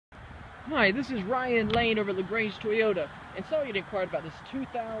Hi, this is Ryan Lane over at LaGrange Toyota, and so you'd inquired about this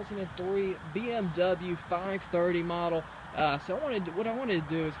 2003 BMW 530 model. What I wanted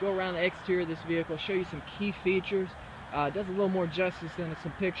to do is go around the exterior of this vehicle, show you some key features. It does a little more justice than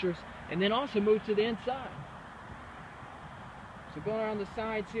some pictures, and then also move to the inside. So going around the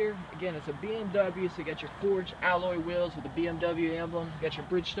sides here, again, it's a BMW, so you got your forged alloy wheels with the BMW emblem. You got your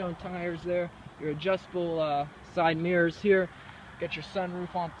Bridgestone tires there, your adjustable side mirrors here. You got your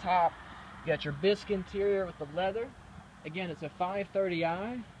sunroof on top. You got your bisque interior with the leather. Again, it's a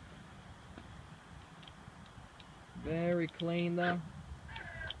 530i. Very clean though.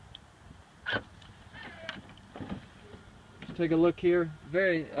 Take a look here.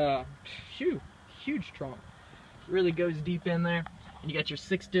 Very huge trunk. Really goes deep in there. And you got your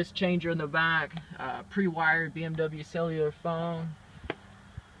 6-disc changer in the back. Pre-wired BMW cellular phone.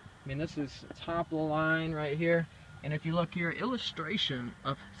 I mean, this is top of the line right here. And if you look here, illustration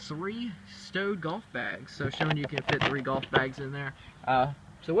of 3 stowed golf bags. So showing you can fit 3 golf bags in there.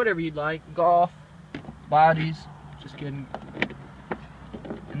 So whatever you'd like, golf, bodies, just kidding.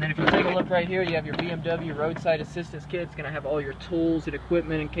 And then if you take a look right here, you have your BMW roadside assistance kit. It's gonna have all your tools and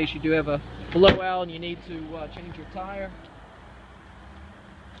equipment in case you do have a blowout and you need to change your tire.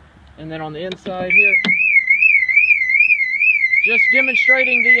 And then on the inside here, just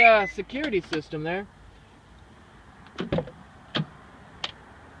demonstrating the security system there.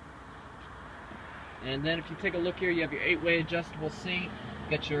 And then if you take a look here, you have your 8-way adjustable seat. You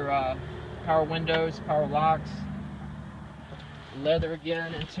got your power windows, power locks, leather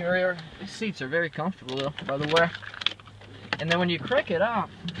again, interior. These seats are very comfortable though, by the way. And then when you crank it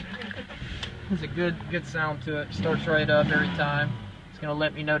up, there's a good sound to it. Starts right up every time. It's gonna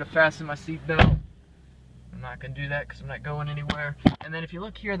let me know to fasten my seat belt. I'm not gonna do that because I'm not going anywhere. And then if you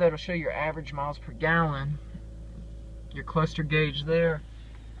look here, that'll show your average miles per gallon. Your cluster gauge there.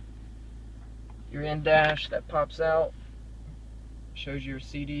 Your in-dash that pops out. Shows your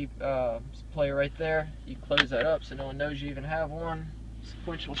CD player right there. You close that up so no one knows you even have one.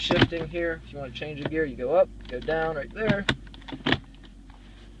 Sequential shifting here. If you want to change a gear, you go up, go down right there.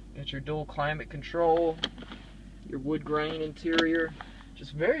 Got your dual climate control. Your wood grain interior.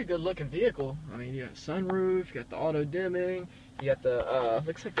 Just very good looking vehicle. I mean, you got sunroof, you got the auto dimming, you got the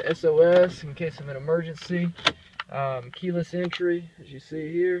looks like the SOS in case of an emergency. Keyless entry, as you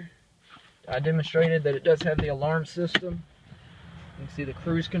see here. I demonstrated that it does have the alarm system. You can see the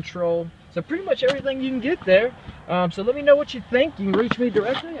cruise control. So pretty much everything you can get there. So let me know what you think. You can reach me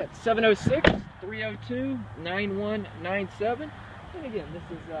directly at 706-302-9197. And again, this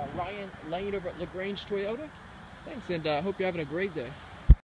is Ryan Lane over at LaGrange Toyota. Thanks, and hope you're having a great day.